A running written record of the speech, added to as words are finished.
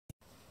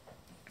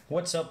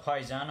What's up,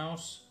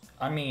 paisanos?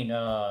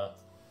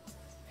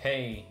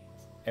 Hey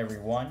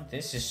everyone,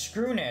 this is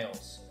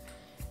Screwnails.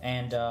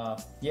 And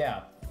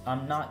yeah,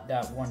 I'm not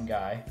that one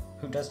guy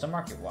who does the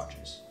market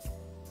watches.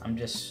 I'm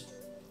just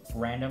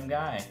random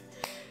guy.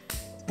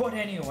 But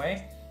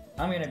anyway,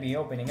 I'm gonna be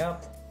opening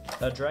up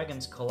a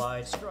Dragons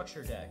Collide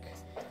structure deck.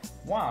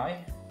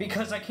 Why?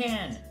 Because I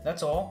can,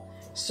 that's all.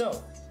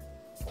 So,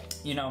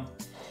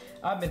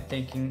 I've been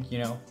thinking,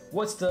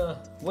 what's the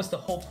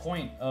whole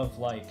point of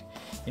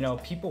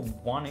people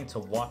wanting to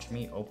watch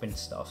me open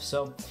stuff?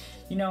 So,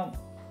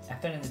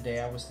 at the end of the day,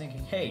 I was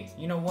thinking, hey,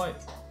 you know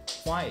what?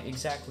 Why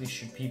exactly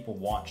should people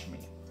watch me?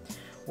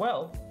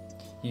 Well,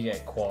 you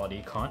get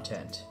quality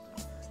content,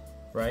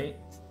 right?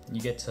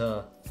 You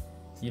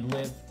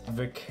live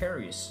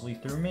vicariously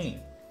through me.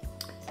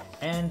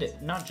 And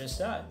not just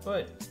that,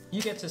 but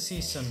you get to see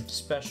some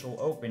special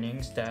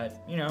openings that,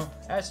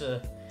 as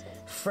a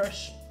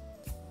fresh,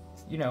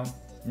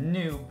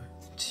 noob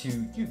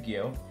to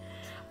Yu-Gi-Oh!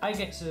 I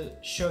get to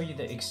show you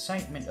the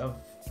excitement of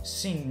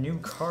seeing new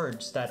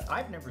cards that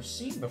I've never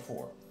seen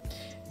before.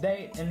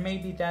 And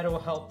maybe that'll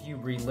help you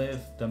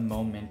relive the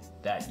moment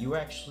that you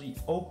actually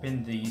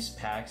opened these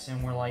packs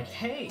and were like,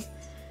 hey,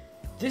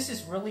 this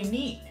is really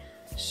neat.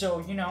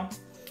 So,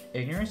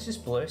 ignorance is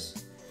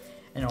bliss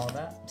and all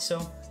that.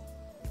 So,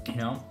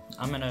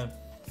 I'm gonna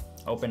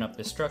open up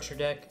this structure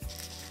deck,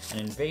 an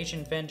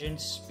Invasion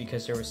Vengeance,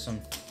 because there was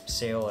some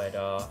sale at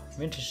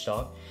Vintage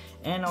Stock,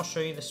 and I'll show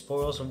you the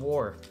Spoils of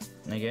War,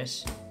 I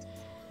guess.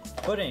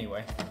 But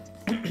anyway,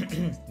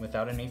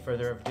 without any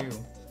further ado,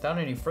 without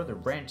any further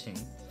ranting,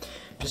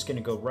 I'm just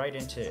gonna go right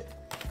into it.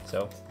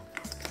 So,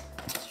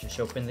 let's just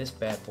open this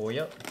bad boy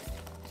up.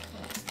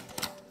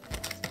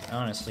 I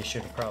honestly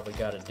should have probably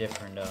got a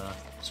different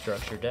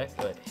structure deck,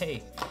 but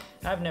hey,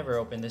 I've never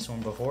opened this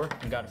one before.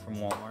 I got it from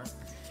Walmart.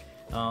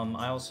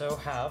 I also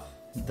have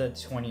the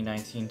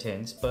 2019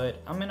 tins,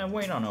 but I'm gonna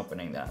wait on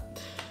opening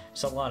that.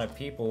 There's a lot of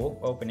people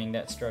opening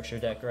that structure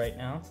deck right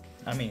now.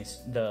 I mean,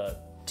 the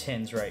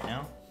tins right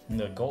now.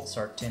 The Gold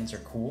Sark tins are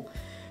cool,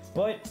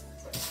 but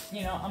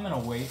I'm gonna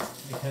wait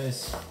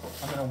because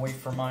I'm gonna wait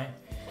for my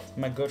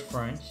good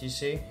friends. You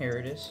see, here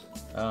it is.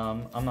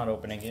 I'm not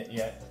opening it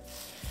yet.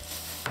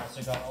 I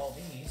also got all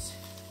these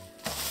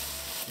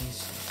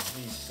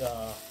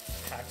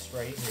packs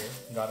right here.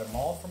 Got them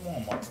all from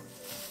Walmart.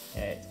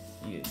 And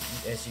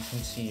as you can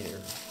see,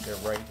 they're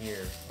right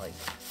here. Like,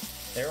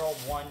 they're all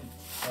one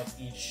of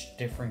each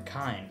different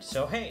kind.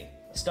 So hey,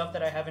 stuff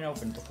that I haven't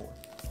opened before.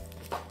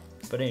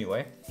 But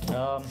anyway,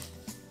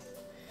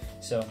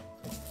 so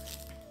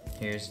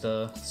here's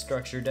the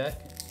structure deck.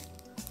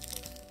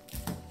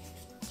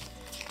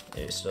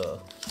 It's I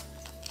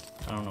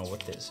don't know what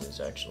this is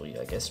actually.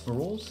 I guess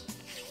rules.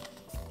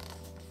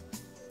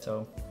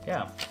 So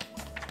yeah.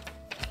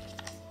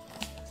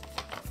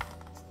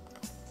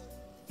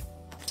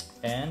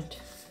 And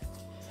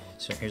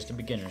so here's the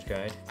beginner's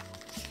guide.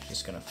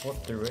 Just gonna flip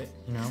through it,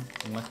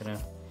 I'm not gonna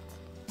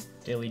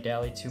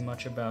dilly-dally too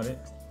much about it.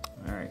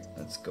 Alright,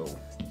 let's go.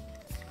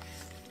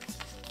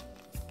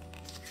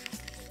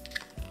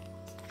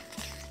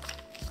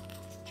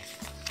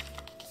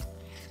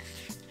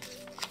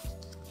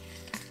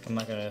 I'm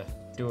not gonna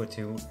do it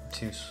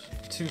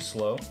too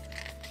slow.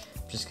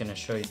 I'm just gonna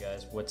show you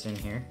guys what's in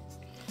here.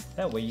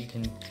 That way you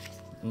can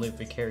live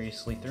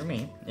vicariously through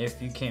me if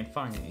you can't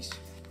find these.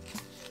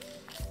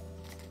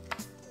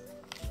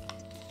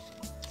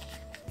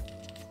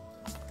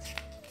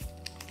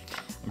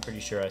 I'm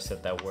pretty sure I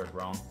said that word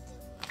wrong.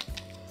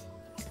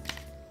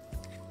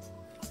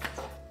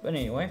 But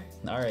anyway,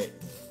 alright,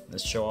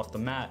 let's show off the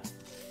mat.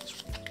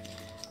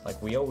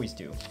 Like we always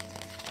do.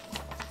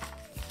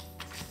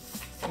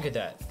 Look at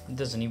that. It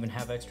doesn't even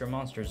have extra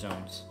monster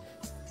zones.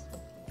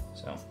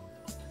 So.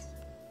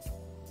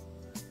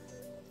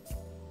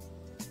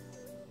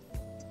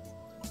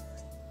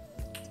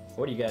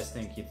 What do you guys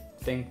think? You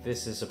think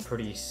this is a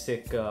pretty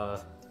sick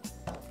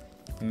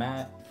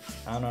mat?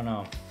 I don't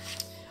know.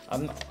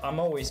 I'm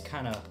always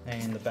kind of,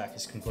 and the back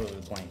is completely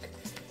blank.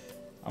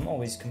 I'm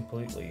always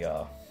completely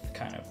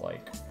kind of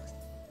like,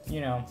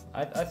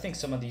 I think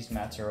some of these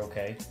mats are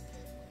okay,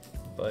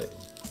 but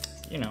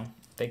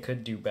they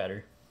could do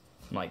better,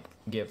 like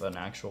give an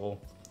actual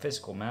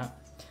physical mat.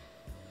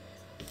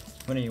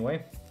 But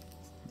anyway,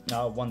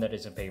 one that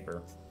isn't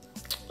paper.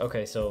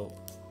 Okay, so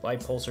Light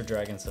Pulsar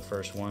Dragon's the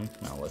first one.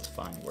 Now let's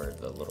find where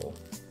the little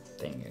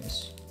thing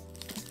is.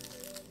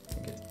 I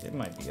think it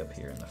might be up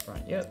here in the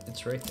front. Yep,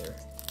 it's right there.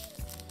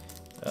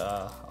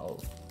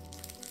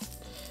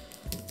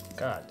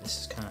 God, this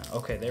is kind of,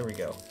 okay, there we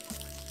go.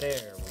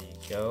 There we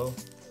go.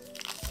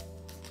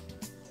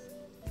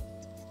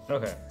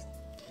 Okay.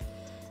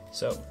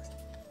 So,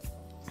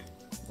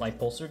 Light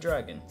Pulsar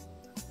Dragon.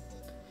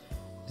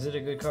 Is it a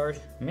good card?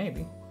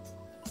 Maybe.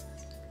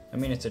 I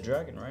mean, it's a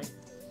dragon, right?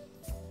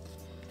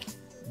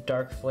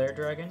 Dark Flare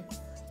Dragon.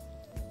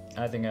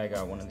 I think I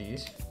got one of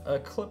these.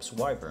 Eclipse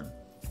Wyvern.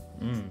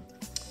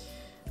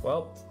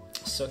 Well,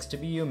 sucks to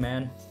be you,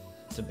 man.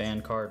 It's a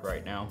banned card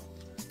right now.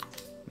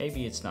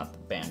 Maybe it's not the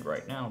banned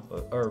right now,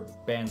 but or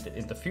banned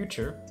in the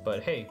future,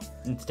 but hey,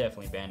 it's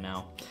definitely banned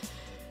now.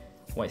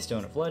 White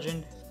Stone of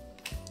Legend,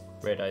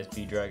 Red Eyes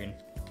Bee Dragon,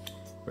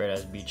 Red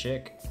Eyes Bee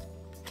Chick,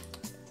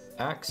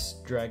 Axe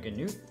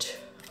Dragonute,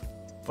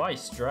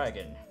 Vice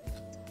Dragon,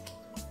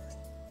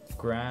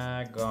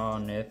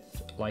 Gragonith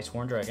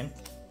Lightsworn Dragon,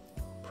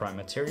 Prime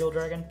Material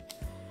Dragon,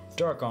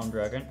 Dark Arm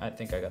Dragon. I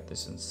think I got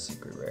this in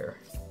secret rare.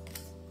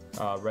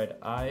 Red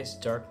Eyes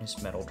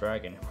Darkness Metal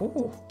Dragon.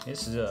 Whoo,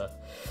 this is a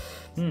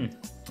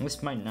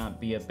this might not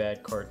be a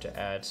bad card to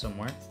add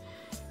somewhere.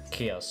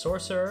 Chaos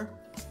Sorcerer,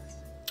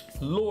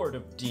 Lord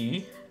of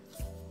D,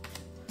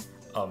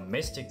 a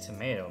Mystic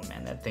Tomato.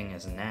 Man, that thing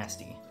is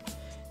nasty.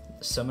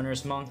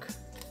 Summoner's Monk,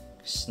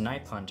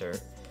 Snipe Hunter,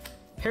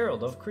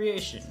 Herald of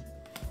Creation,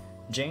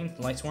 Jane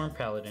Lightsworn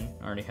Paladin.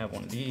 I already have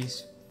one of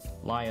these.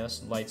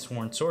 Laios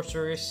Lightsworn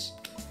Sorceress,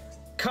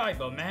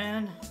 Kaiba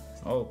Man.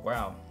 Oh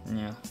wow,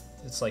 yeah,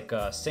 it's like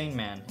Sane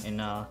Man in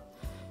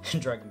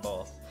Dragon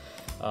Ball.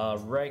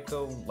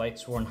 Raiko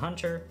Lightsworn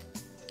Hunter,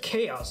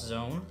 Chaos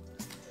Zone,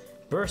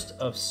 Burst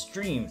of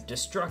Stream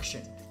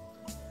Destruction,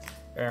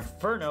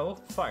 Inferno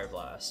Fire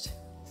Blast,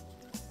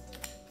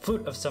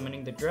 Flute of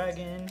Summoning the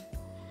Dragon,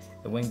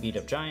 the Wingbeat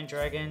of Giant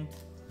Dragon,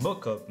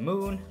 Book of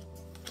Moon,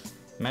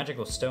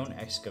 Magical Stone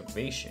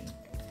Excavation,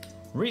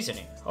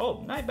 Reasoning.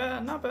 Oh, not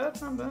bad, not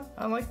bad, not bad.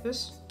 I like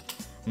this.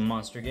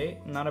 Monster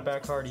Gate, not a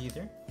bad card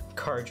either.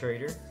 Card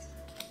Trader,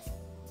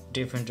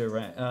 Different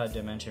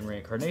Dimension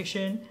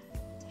Reincarnation,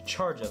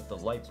 Charge of the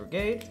Light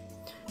Brigade,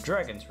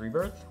 Dragon's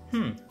Rebirth.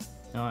 Now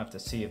I have to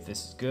see if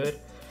this is good.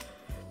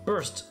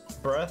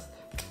 Burst Breath,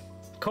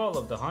 Call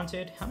of the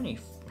Haunted. How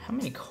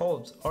many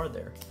calls are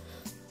there?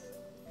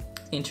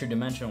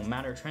 Interdimensional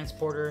Matter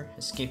Transporter,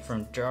 Escape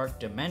from Dark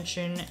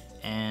Dimension,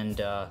 and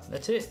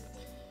that's it.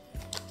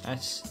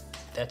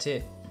 That's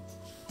it.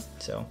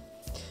 So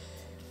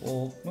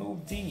we'll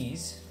move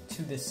these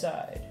to the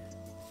side.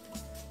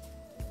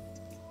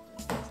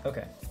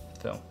 Okay,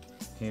 so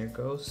here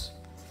goes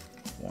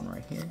one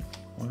right here,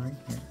 one right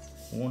here,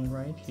 one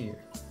right here.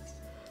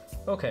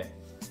 Okay,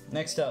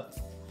 next up,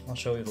 I'll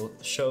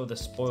show the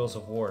spoils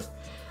of war.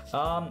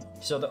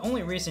 So the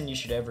only reason you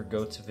should ever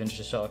go to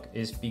Vintage Stock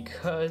is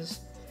because,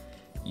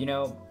 you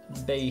know,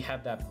 they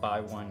have that buy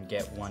one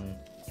get one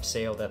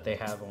sale that they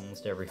have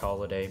almost every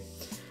holiday.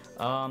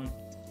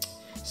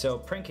 So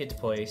Print Kid's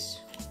Place,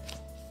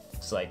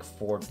 it's like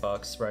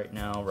 $4 right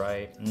now,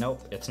 right?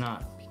 Nope, it's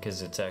not,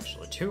 because it's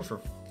actually two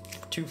for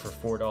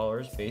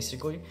 $4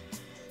 basically.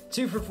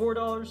 2 for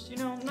 $4, you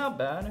know, not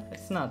bad.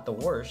 It's not the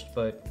worst,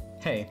 but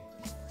hey,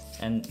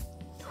 and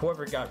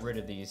whoever got rid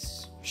of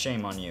these,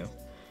 shame on you.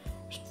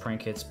 Just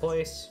Print Kid's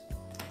Place,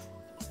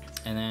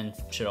 and then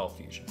Shaddoll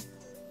Fusion.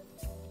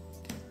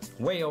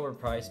 Way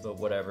overpriced, but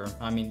whatever.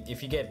 I mean,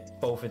 if you get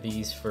both of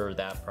these for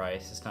that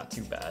price, it's not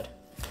too bad.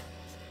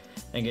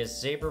 I guess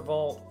Saber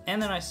Vault,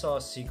 and then I saw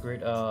a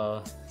secret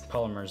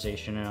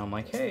polymerization, and I'm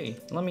like, hey,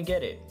 let me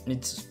get it.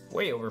 It's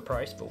way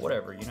overpriced, but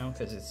whatever, you know,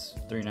 because it's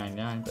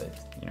 $3.99, but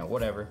you know,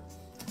 whatever.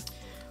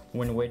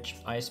 Wind Witch,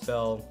 Ice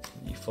Spell,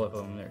 you flip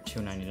them, they're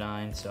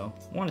 $2.99, so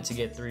wanted to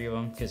get 3 of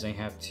them because I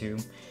have 2.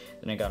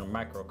 Then I got a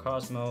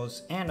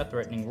Microcosmos and a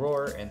Threatening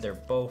Roar, and they're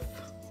both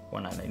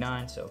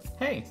 $1.99, so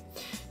hey,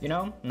 you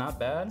know, not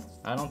bad.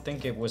 I don't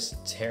think it was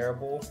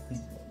terrible,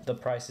 the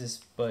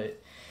prices, but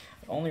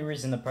the only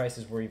reason the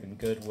prices were even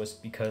good was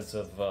because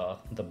of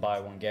the buy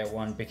one get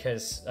one,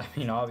 because I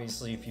mean,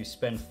 obviously if you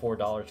spend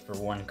 $4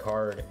 for one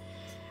card,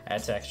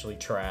 that's actually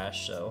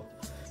trash. So,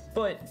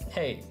 but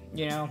hey,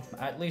 you know,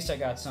 at least I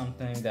got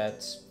something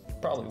that's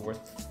probably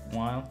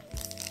worthwhile.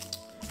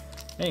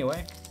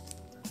 Anyway,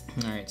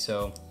 all right,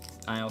 so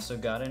I also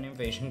got an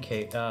Invasion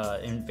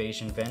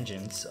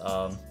Vengeance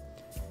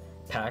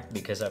pack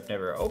because I've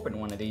never opened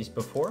one of these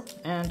before,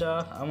 and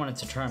I wanted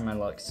to try my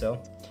luck.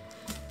 So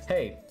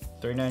hey,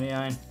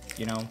 $3.99,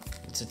 you know,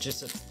 it's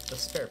just a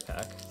spare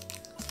pack.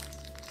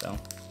 So I'll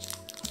open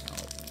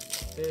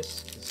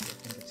this because I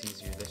think it's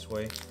easier this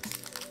way.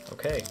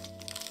 Okay,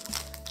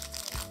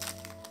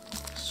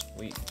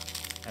 sweet.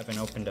 Haven't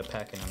opened a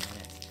pack in a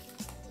minute.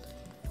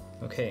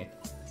 Okay,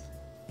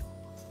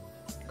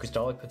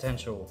 Crystallic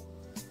Potential.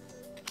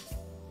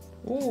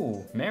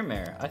 Ooh,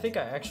 Mare. I think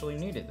I actually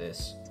needed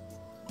this.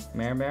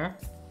 Mare.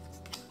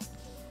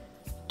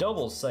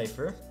 Double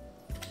Cipher.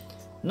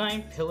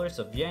 9 Pillars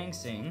of Yang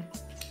Sing.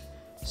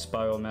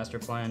 Spiral Master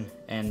Plan,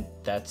 and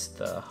that's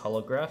the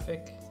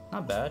holographic.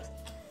 Not bad.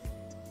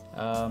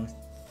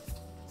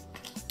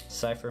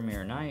 Cipher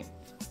Mirror Knight.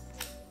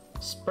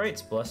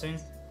 Sprite's Blessing.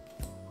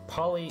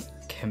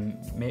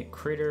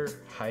 Critter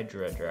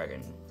Hydra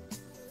Dragon.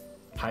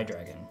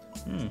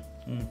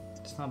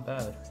 It's not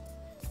bad.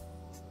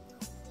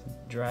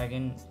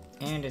 Dragon,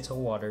 and it's a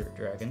water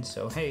dragon,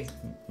 so hey,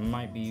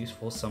 might be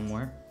useful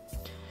somewhere.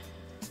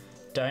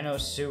 Dino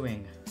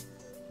Suing.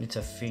 It's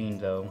a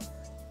fiend though.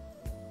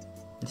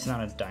 It's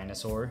not a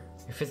dinosaur.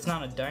 If it's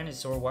not a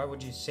dinosaur, why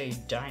would you say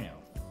dino?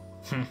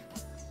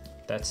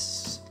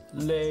 That's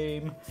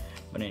lame.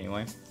 But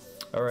anyway,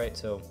 alright,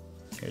 so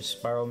here's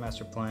Spiral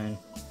Master Plan,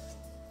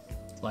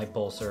 Light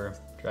Pulsar,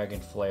 Dragon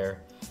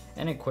Flare,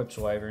 and Equips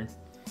Wyvern.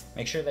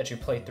 Make sure that you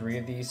play 3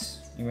 of these,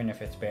 even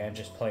if it's banned,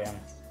 just play them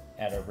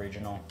at a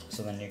regional,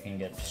 so then you can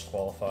get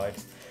disqualified.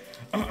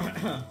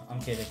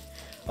 I'm kidding.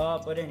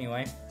 But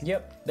anyway,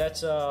 yep,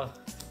 that's the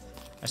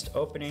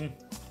opening.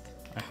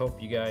 I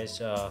hope you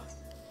guys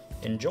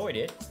enjoyed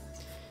it.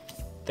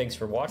 Thanks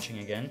for watching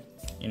again.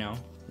 You know,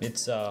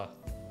 it's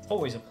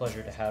always a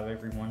pleasure to have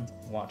everyone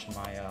watching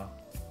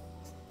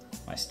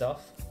my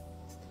stuff.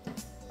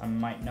 I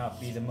might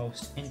not be the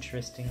most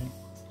interesting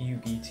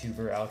Yu-Gi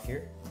tuber out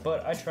here,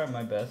 but I try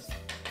my best.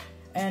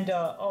 And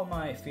all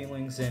my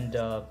feelings and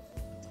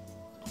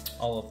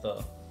all of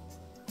the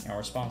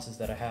responses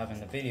that I have in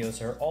the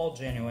videos are all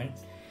genuine.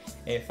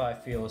 If I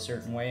feel a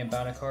certain way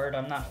about a card,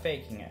 I'm not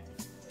faking it.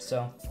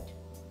 So,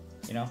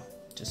 you know,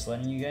 just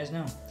letting you guys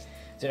know.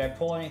 Did I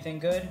pull anything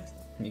good?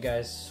 You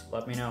guys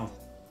let me know.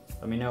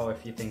 Let me know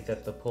if you think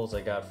that the pulls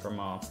I got from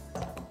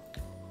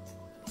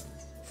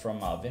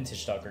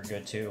Vintage Stock are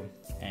good too.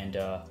 And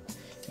you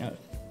know,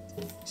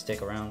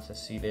 stick around to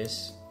see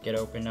this get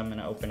opened. I'm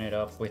gonna open it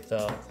up with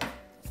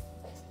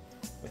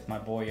my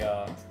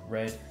boy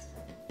Red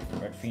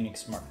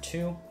Phoenix Mark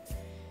II,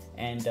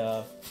 and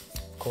of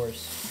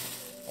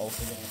course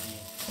also gonna be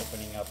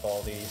opening up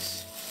all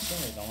these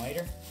sooner than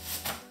later.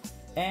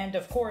 And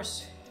of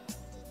course,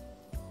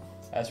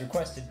 as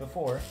requested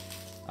before,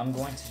 I'm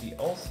going to be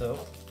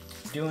also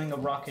doing a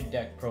Rocket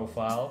Deck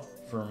profile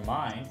for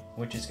mine,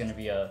 which is going to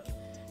be a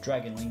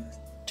Dragon Link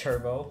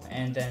Turbo,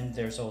 and then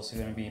there's also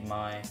going to be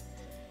my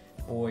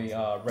boy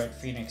Red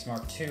Phoenix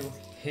Mark II,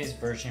 his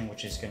version,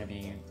 which is going to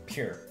be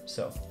pure.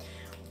 So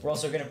we're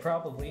also going to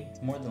probably,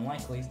 more than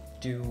likely,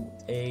 do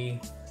a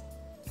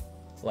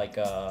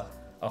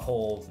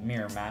whole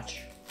mirror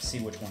match, see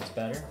which one's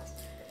better.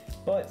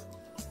 But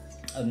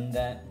other than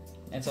that,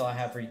 that's all I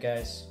have for you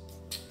guys.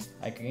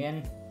 Like,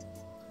 again,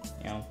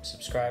 you know,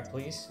 subscribe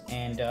please,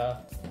 and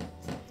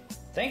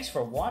thanks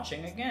for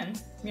watching again.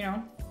 You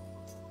know,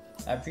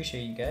 I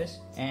appreciate you guys,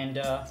 and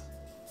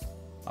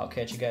I'll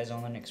catch you guys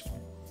on the next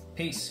one.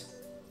 Peace.